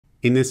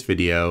In this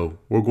video,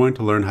 we're going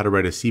to learn how to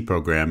write a C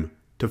program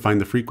to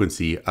find the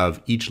frequency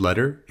of each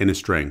letter in a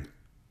string.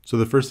 So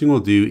the first thing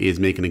we'll do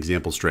is make an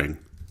example string.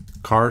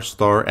 Car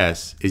star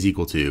S is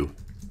equal to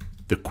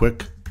the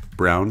quick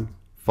brown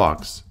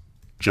fox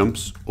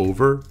jumps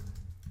over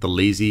the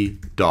lazy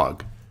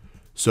dog.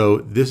 So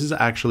this is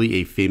actually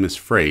a famous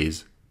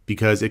phrase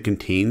because it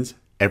contains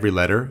every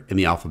letter in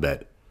the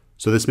alphabet.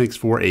 So this makes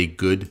for a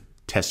good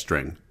test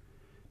string.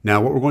 Now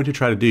what we're going to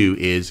try to do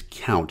is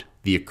count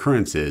the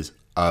occurrences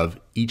of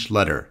each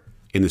letter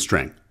in the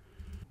string.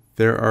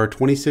 There are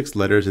 26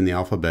 letters in the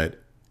alphabet,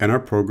 and our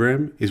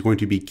program is going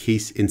to be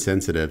case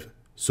insensitive.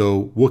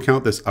 So we'll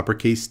count this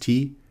uppercase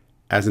T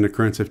as an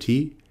occurrence of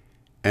T,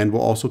 and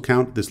we'll also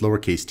count this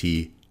lowercase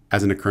t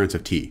as an occurrence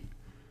of T.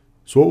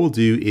 So what we'll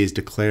do is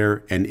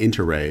declare an int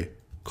array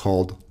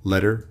called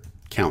letter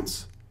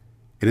counts,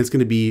 and it's going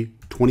to be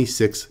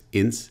 26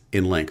 ints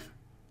in length.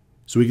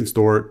 So we can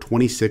store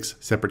 26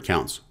 separate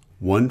counts,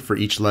 one for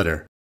each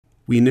letter.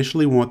 We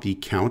initially want the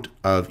count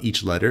of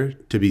each letter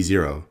to be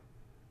 0.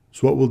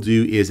 So what we'll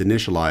do is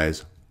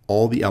initialize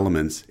all the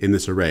elements in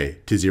this array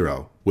to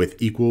 0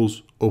 with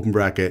equals, open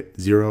bracket,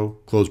 0,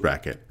 close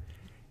bracket.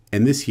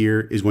 And this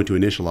here is going to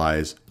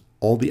initialize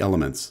all the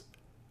elements,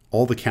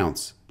 all the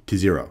counts to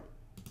 0.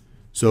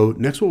 So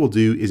next what we'll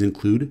do is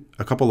include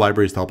a couple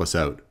libraries to help us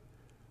out.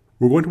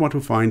 We're going to want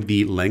to find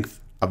the length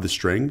of the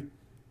string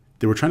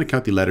that we're trying to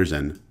count the letters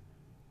in.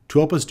 To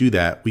help us do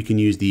that, we can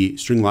use the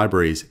string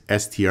library's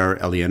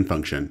strlen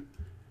function.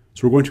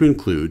 So we're going to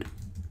include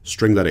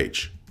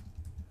string.h.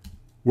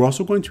 We're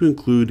also going to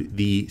include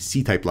the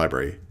ctype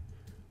library.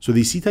 So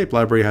the ctype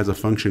library has a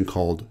function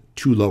called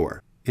toLower.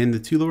 And the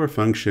toLower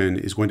function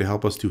is going to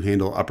help us to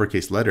handle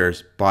uppercase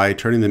letters by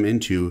turning them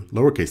into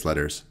lowercase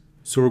letters.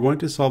 So we're going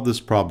to solve this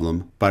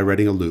problem by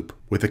writing a loop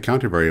with a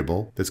counter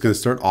variable that's going to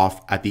start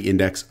off at the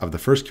index of the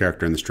first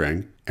character in the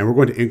string, and we're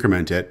going to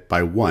increment it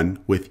by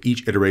 1 with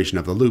each iteration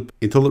of the loop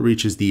until it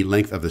reaches the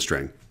length of the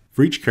string.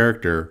 For each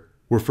character,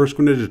 we're first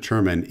going to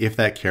determine if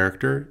that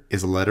character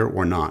is a letter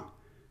or not,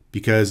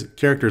 because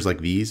characters like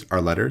these are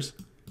letters,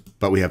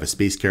 but we have a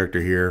space character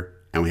here,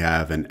 and we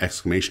have an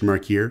exclamation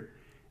mark here,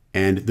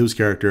 and those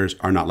characters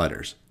are not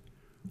letters.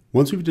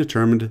 Once we've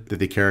determined that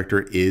the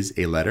character is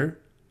a letter,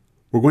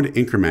 we're going to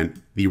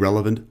increment the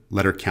relevant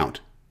letter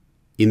count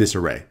in this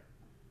array.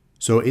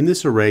 So in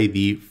this array,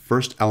 the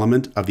first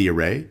element of the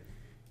array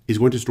is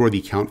going to store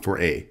the count for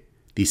A.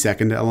 The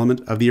second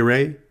element of the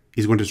array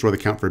is going to store the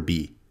count for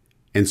B,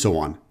 and so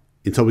on,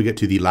 until we get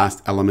to the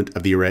last element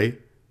of the array,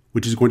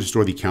 which is going to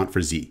store the count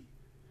for Z.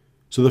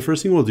 So the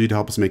first thing we'll do to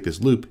help us make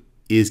this loop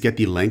is get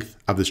the length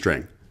of the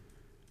string.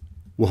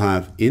 We'll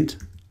have int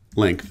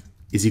length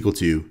is equal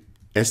to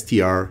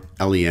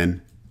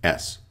strlen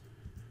s.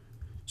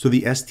 So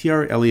the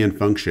strlen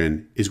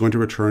function is going to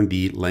return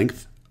the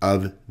length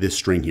of this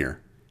string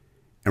here.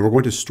 And we're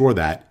going to store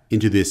that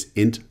into this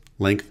int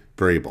length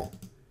variable.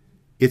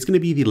 It's going to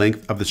be the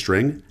length of the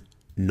string,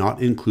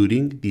 not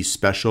including the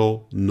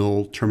special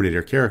null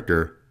terminator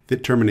character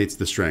that terminates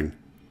the string.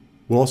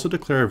 We'll also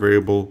declare a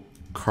variable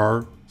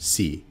car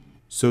C.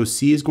 So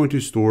C is going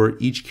to store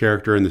each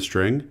character in the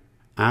string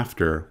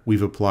after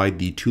we've applied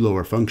the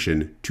toLower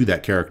function to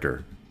that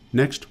character.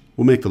 Next,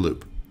 we'll make the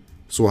loop.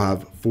 So we'll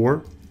have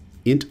for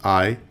int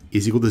I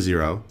is equal to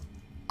 0,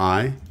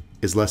 I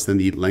is less than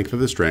the length of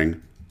the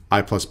string,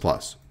 I++.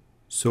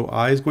 So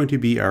I is going to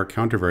be our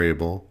counter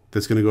variable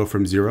that's going to go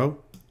from 0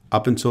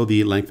 up until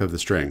the length of the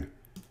string.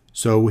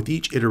 So with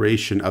each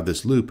iteration of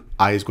this loop,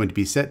 I is going to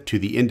be set to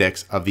the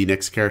index of the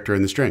next character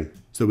in the string.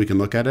 So we can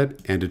look at it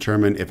and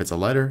determine if it's a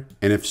letter,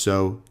 and if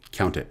so,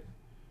 count it.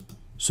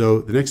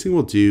 So the next thing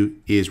we'll do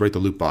is write the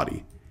loop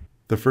body.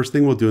 The first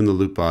thing we'll do in the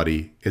loop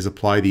body is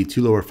apply the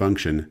toLower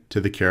function to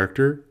the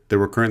character that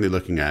we're currently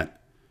looking at.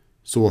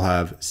 So we'll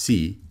have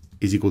C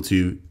is equal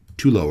to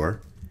toLower,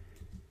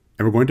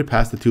 and we're going to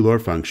pass the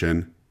toLower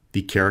function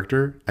the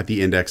character at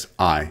the index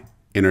I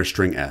in our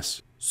string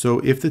S. So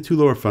if the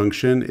toLower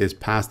function is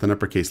passed an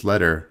uppercase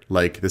letter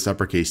like this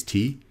uppercase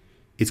T,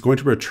 it's going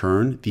to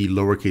return the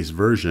lowercase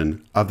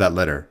version of that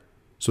letter.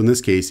 So in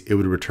this case, it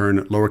would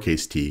return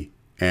lowercase t,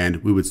 and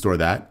we would store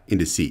that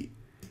into C.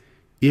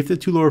 If the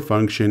toLower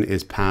function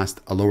is passed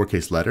a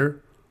lowercase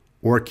letter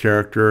or a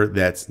character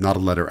that's not a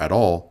letter at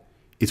all,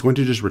 it's going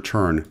to just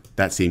return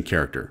that same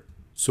character.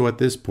 So at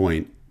this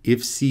point,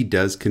 if C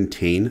does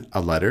contain a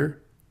letter,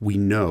 we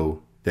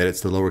know that it's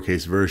the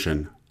lowercase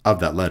version of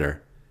that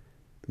letter.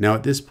 Now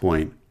at this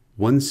point,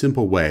 one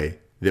simple way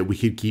that we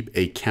could keep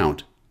a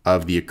count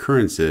of the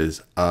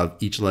occurrences of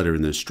each letter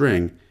in the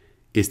string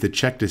is to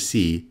check to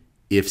see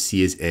if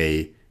C is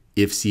A,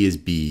 if C is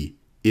B,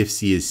 if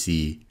C is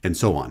C, and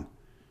so on.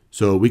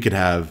 So we could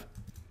have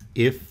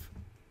if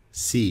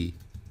C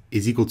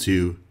is equal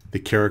to the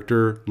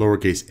character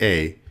lowercase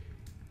a,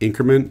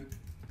 increment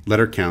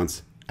letter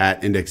counts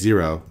at index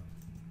 0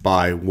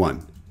 by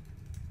 1.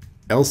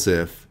 Else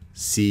if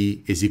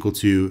C is equal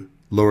to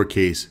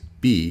lowercase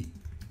b,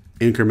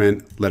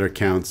 increment letter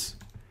counts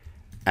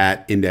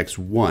at index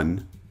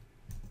 1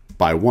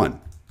 by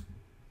 1.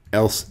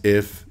 else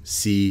if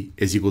C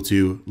is equal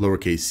to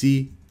lowercase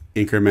c,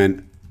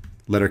 increment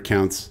letter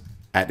counts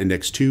at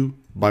index 2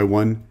 by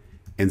 1,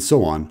 and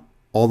so on,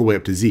 all the way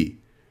up to Z.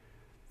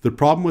 The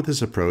problem with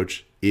this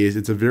approach is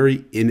it's a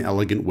very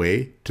inelegant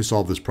way to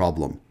solve this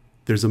problem.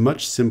 There's a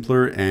much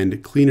simpler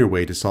and cleaner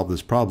way to solve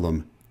this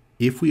problem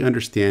if we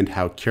understand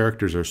how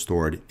characters are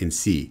stored in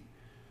C.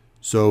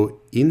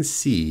 So in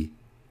C,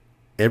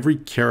 every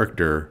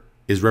character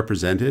is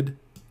represented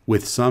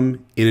with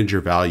some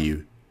integer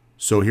value.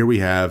 So here we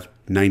have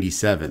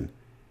 97,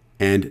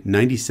 and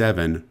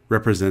 97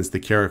 represents the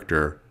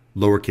character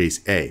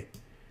lowercase a.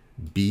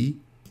 B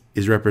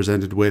is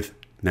represented with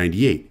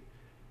 98.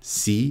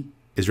 C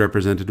is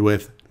represented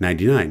with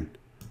 99,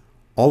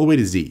 all the way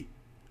to Z,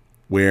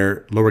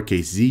 where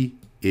lowercase z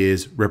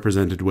is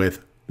represented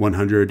with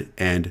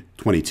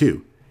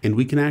 122. And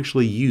we can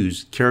actually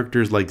use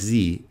characters like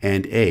z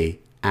and a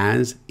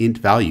as int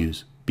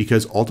values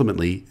because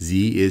ultimately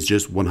z is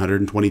just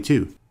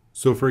 122.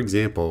 So for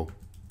example,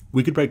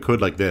 we could write code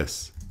like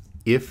this.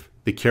 If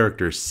the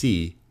character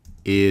c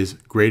is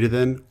greater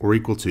than or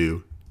equal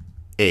to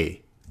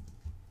a,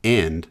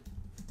 and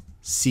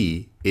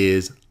c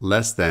is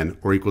less than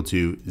or equal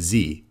to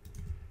z,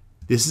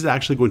 this is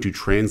actually going to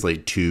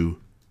translate to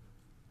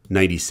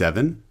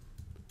 97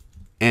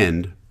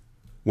 and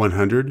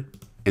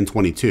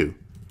 122.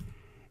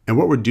 And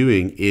what we're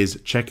doing is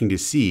checking to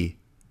see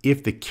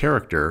if the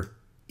character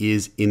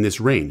is in this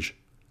range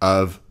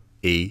of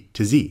A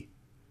to Z.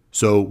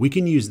 So we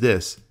can use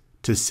this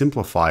to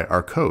simplify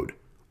our code.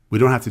 We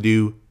don't have to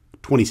do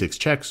 26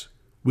 checks.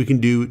 We can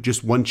do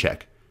just one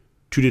check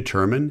to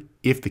determine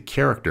if the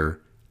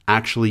character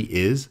actually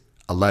is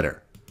a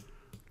letter.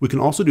 We can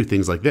also do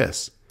things like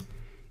this.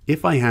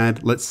 If I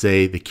had, let's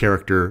say, the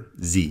character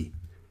Z,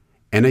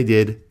 and I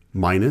did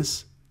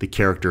minus the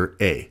character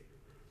A,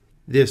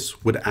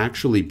 this would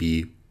actually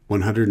be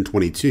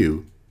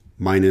 122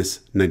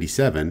 minus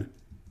 97,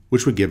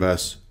 which would give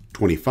us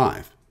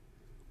 25.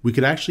 We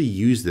could actually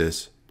use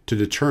this to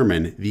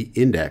determine the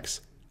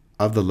index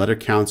of the letter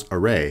counts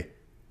array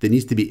that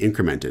needs to be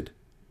incremented.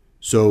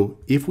 So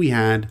if we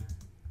had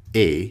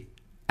A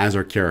as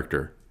our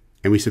character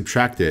and we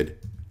subtracted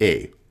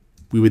A,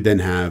 we would then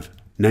have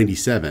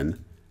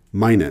 97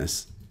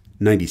 minus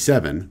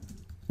 97,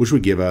 which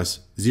would give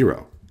us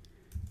 0.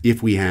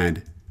 If we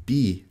had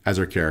B as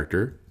our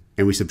character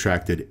and we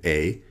subtracted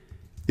A,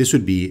 this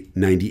would be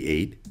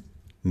 98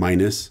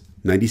 minus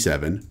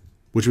 97,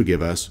 which would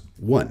give us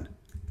 1.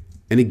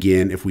 And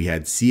again, if we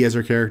had C as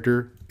our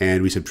character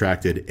and we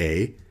subtracted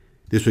A,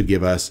 this would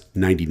give us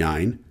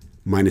 99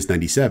 minus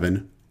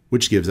 97,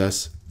 which gives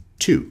us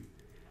 2.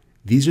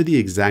 These are the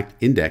exact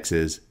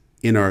indexes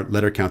in our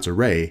letter counts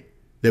array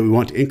that we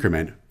want to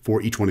increment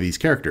for each one of these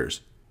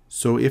characters.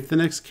 So if the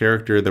next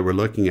character that we're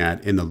looking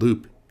at in the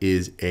loop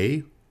is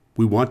A,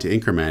 we want to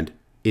increment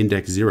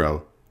index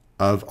 0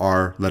 of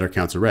our letter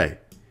counts array.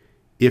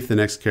 If the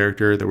next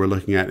character that we're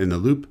looking at in the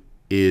loop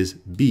is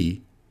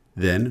B,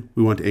 then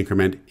we want to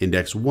increment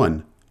index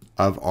 1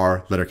 of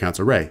our letter counts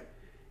array,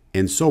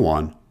 and so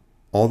on,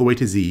 all the way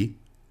to Z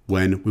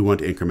when we want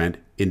to increment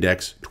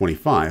index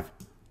 25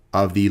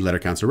 of the letter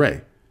counts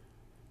array.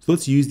 So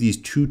let's use these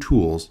two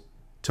tools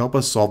to help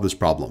us solve this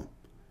problem.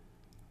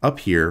 Up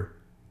here,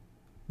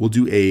 we'll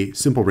do a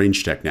simple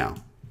range check now.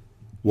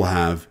 We'll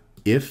have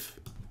if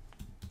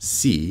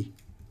C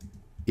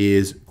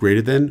is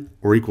greater than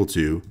or equal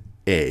to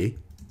A,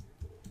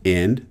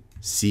 and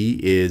C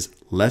is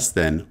less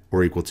than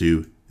or equal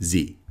to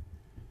Z.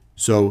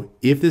 So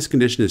if this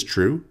condition is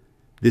true,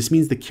 this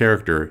means the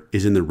character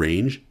is in the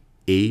range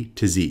A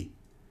to Z.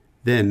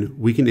 Then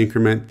we can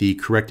increment the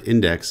correct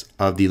index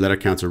of the letter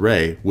counts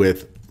array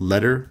with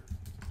letter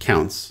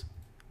counts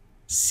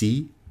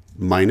C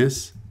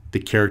minus the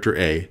character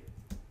A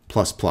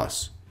plus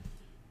plus.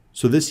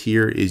 So this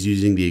here is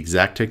using the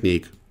exact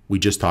technique we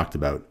just talked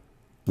about,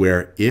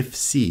 where if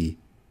C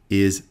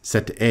is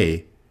set to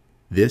A,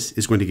 this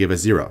is going to give us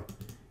 0.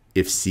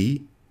 If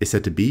C is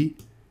set to B,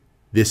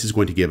 this is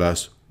going to give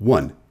us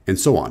 1, and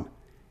so on.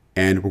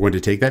 And we're going to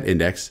take that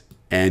index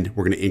and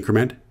we're going to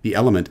increment the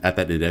element at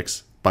that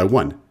index by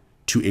 1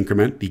 to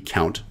increment the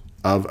count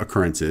of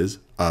occurrences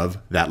of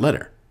that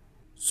letter.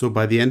 So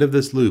by the end of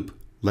this loop,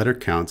 letter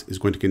counts is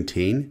going to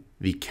contain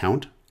the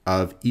count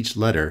of each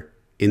letter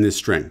in this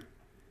string.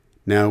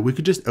 Now we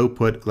could just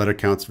output letter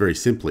counts very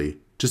simply,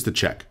 just to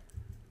check.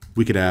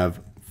 We could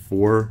have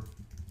for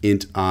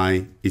int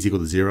I is equal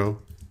to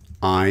 0,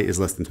 I is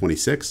less than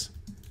 26,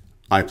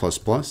 I plus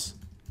plus,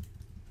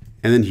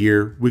 and then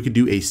here we could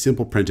do a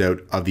simple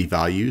printout of the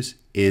values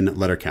in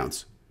letter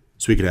counts.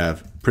 So we could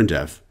have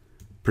printf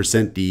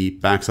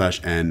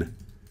 %d\n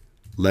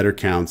letter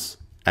counts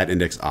at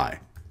index I.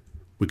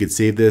 We could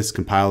save this,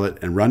 compile it,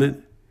 and run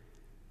it,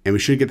 and we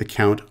should get the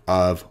count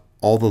of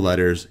all the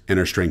letters in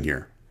our string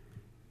here.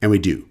 And we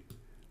do.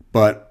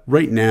 But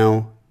right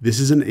now, this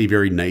isn't a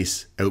very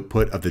nice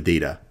output of the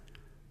data.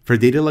 For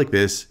data like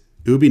this,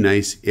 it would be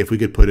nice if we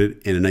could put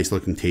it in a nice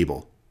looking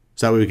table.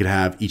 So that way we could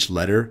have each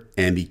letter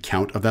and the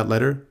count of that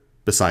letter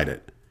beside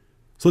it.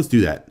 So let's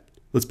do that.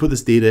 let's put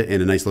this data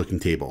in a nice looking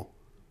table.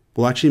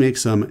 We'll actually make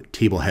some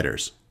table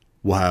headers.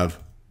 We'll have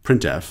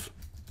printf,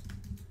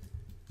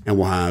 and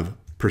we'll have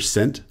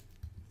percent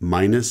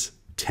minus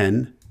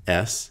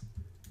 10s,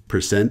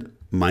 percent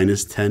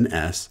minus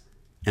 10s,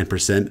 and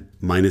percent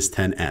minus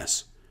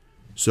 10s.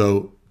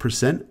 So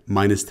percent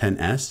minus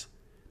 10s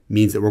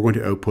means that we're going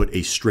to output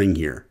a string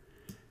here.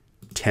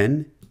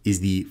 10 is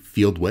the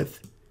field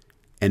width,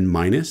 and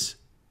minus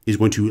is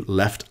going to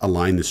left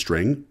align the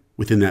string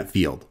within that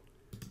field.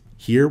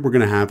 Here we're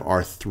going to have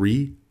our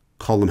 3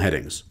 column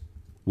headings.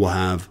 We'll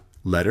have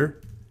letter.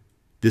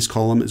 This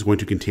column is going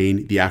to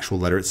contain the actual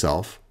letter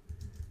itself.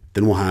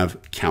 Then we'll have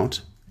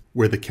count,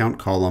 where the count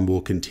column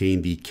will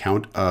contain the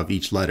count of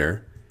each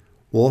letter.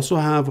 We'll also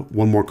have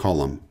one more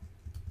column,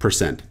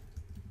 percent,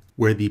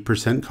 where the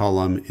percent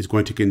column is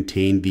going to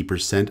contain the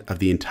percent of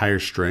the entire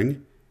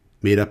string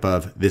made up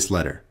of this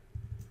letter.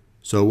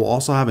 So we'll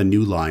also have a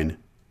new line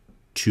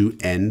to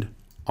end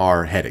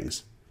our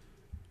headings.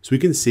 So we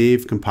can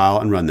save, compile,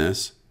 and run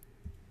this.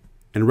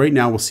 And right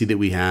now we'll see that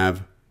we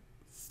have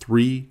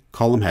 3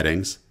 column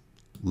headings,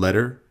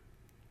 letter,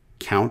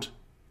 count,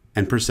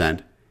 and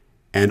percent,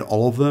 and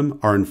all of them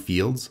are in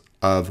fields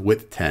of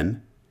width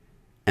 10,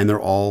 and they're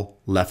all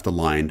left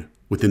aligned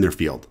within their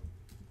field.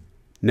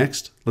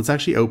 Next, let's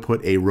actually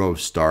output a row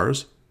of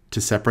stars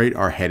to separate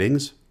our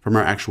headings from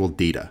our actual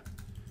data.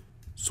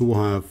 So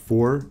we'll have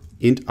for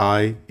int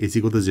I is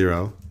equal to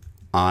 0,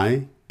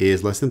 I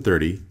is less than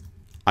 30,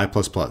 I++.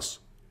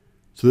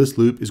 So this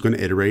loop is going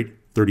to iterate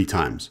 30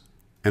 times.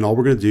 And all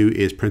we're going to do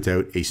is print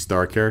out a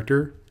star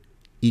character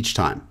each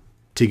time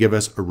to give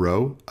us a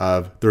row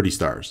of 30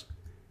 stars.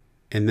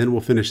 And then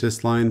we'll finish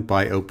this line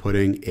by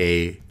outputting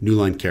a new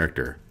line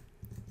character.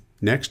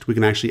 Next, we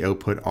can actually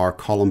output our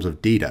columns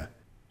of data.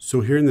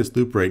 So here in this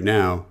loop right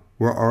now,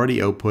 we're already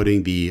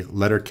outputting the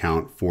letter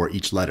count for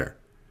each letter.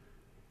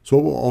 So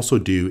what we'll also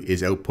do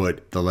is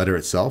output the letter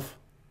itself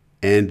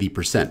and the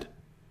percent.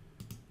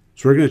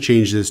 So we're going to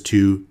change this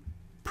to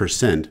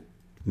percent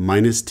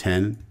minus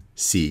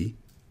 10C,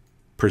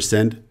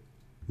 percent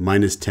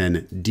minus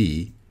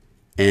 10D,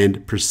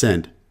 and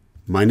percent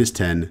minus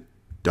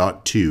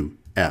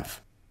 10.2F.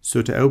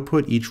 So to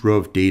output each row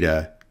of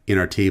data in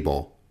our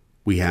table,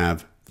 we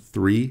have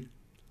 3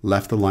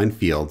 left aligned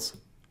fields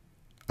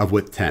of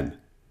width 10.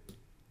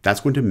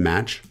 That's going to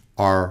match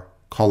our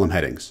column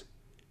headings.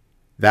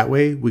 That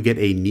way we get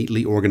a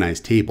neatly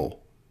organized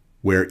table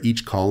where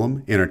each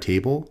column in our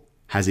table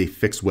has a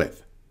fixed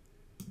width.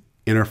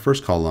 In our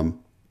first column,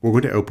 we're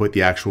going to output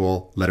the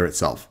actual letter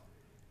itself.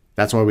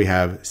 That's why we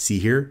have C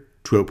here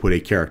to output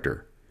a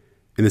character.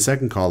 In the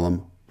second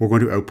column, we're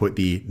going to output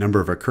the number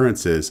of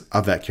occurrences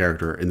of that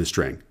character in the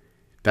string.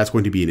 That's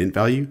going to be an int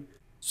value,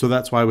 so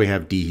that's why we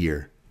have D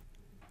here.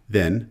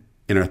 Then,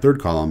 in our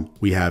third column,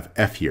 we have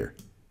F here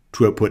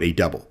to output a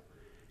double.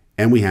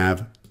 And we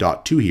have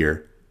 .2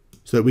 here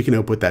so that we can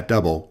output that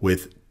double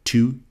with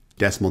 2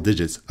 decimal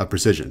digits of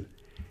precision.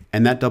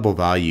 And that double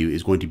value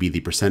is going to be the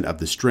percent of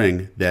the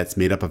string that's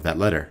made up of that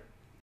letter.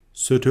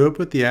 So to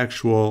output the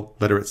actual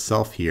letter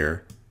itself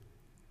here,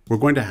 we're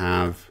going to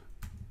have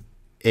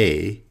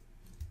A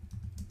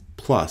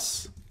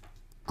plus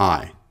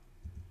I.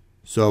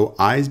 So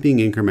I is being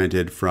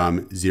incremented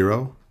from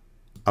 0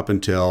 up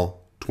until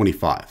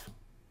 25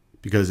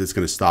 because it's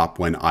going to stop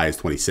when I is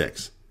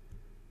 26.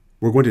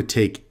 We're going to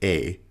take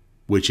A,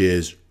 which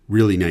is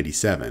really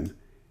 97,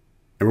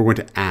 and we're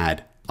going to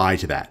add I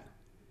to that.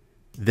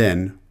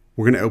 Then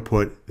we're going to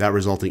output that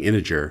resulting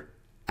integer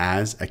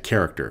as a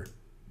character.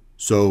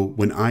 So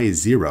when I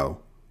is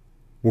 0,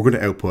 we're going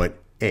to output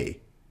A.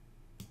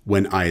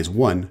 When I is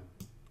 1,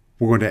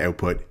 we're going to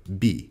output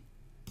B.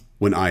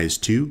 When I is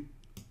 2,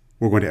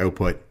 we're going to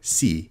output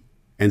C,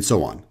 and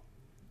so on.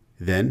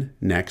 Then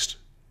next,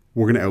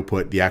 we're going to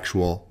output the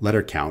actual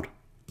letter count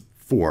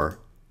for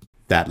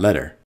that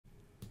letter.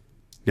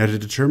 Now to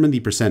determine the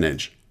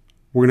percentage,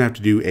 we're going to have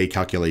to do a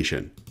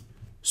calculation.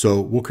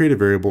 So we'll create a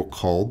variable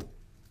called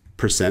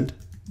percent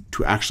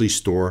to actually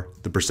store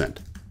the percent.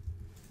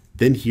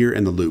 Then here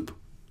in the loop,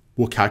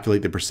 we'll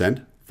calculate the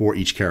percent for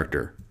each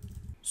character.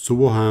 So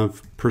we'll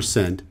have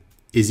percent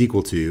is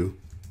equal to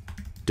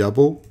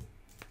double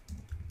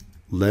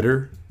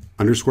letter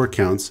underscore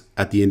counts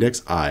at the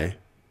index I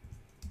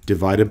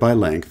divided by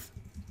length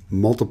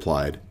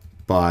multiplied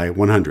by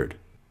 100.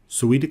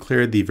 So we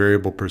declared the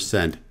variable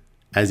percent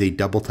as a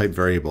double type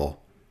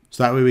variable.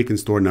 So that way we can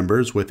store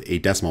numbers with a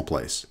decimal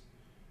place.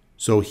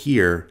 So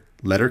here,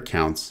 letter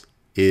counts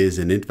is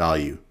an int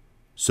value.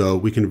 So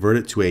we convert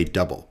it to a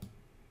double.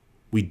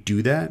 We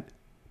do that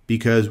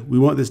because we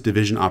want this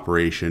division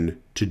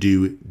operation to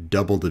do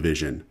double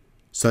division,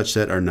 such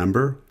that our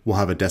number will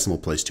have a decimal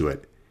place to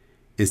it,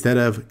 instead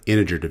of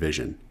integer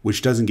division,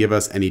 which doesn't give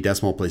us any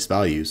decimal place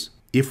values.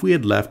 If we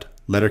had left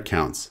letter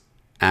counts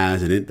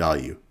as an int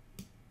value,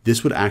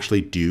 this would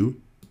actually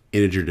do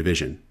integer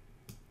division.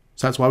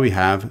 So that's why we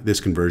have this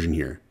conversion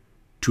here,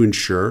 to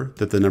ensure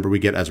that the number we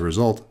get as a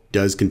result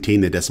does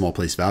contain the decimal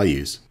place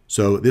values.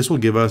 So this will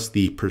give us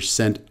the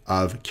percent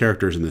of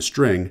characters in the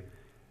string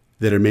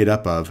that are made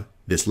up of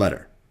this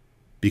letter.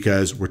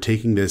 because we're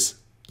taking this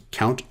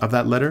count of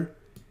that letter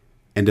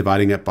and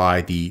dividing it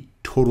by the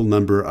total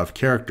number of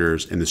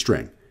characters in the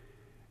string.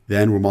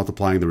 Then we're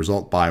multiplying the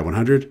result by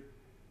 100.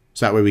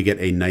 So that way we get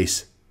a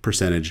nice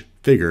percentage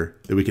figure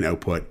that we can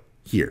output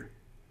here.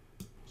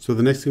 So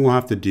the next thing we'll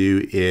have to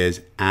do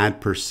is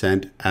add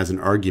percent as an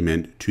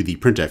argument to the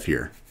printf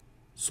here.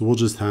 So we'll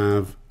just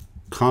have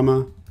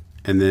comma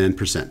and then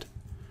percent.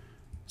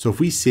 So if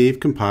we save,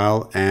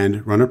 compile,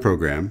 and run our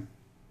program,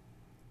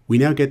 we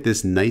now get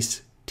this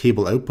nice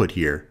table output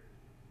here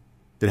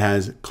that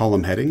has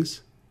column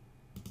headings,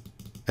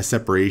 a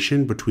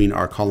separation between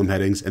our column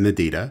headings and the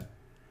data,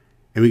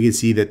 and we can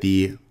see that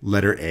the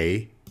letter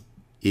A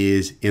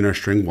is in our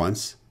string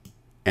once,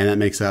 and that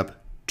makes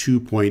up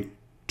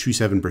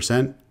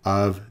 2.27%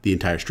 of the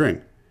entire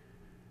string.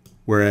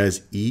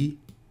 Whereas E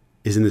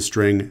is in the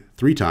string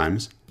 3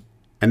 times,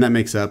 and that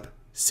makes up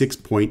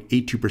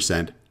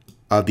 6.82%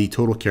 of the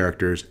total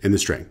characters in the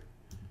string.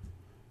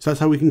 So that's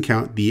how we can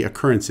count the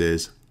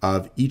occurrences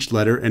of each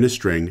letter in a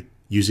string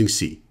using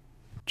C.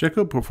 Check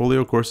out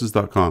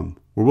portfoliocourses.com,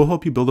 where we'll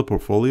help you build a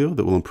portfolio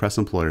that will impress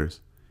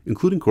employers,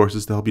 including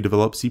courses to help you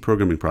develop C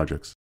programming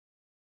projects.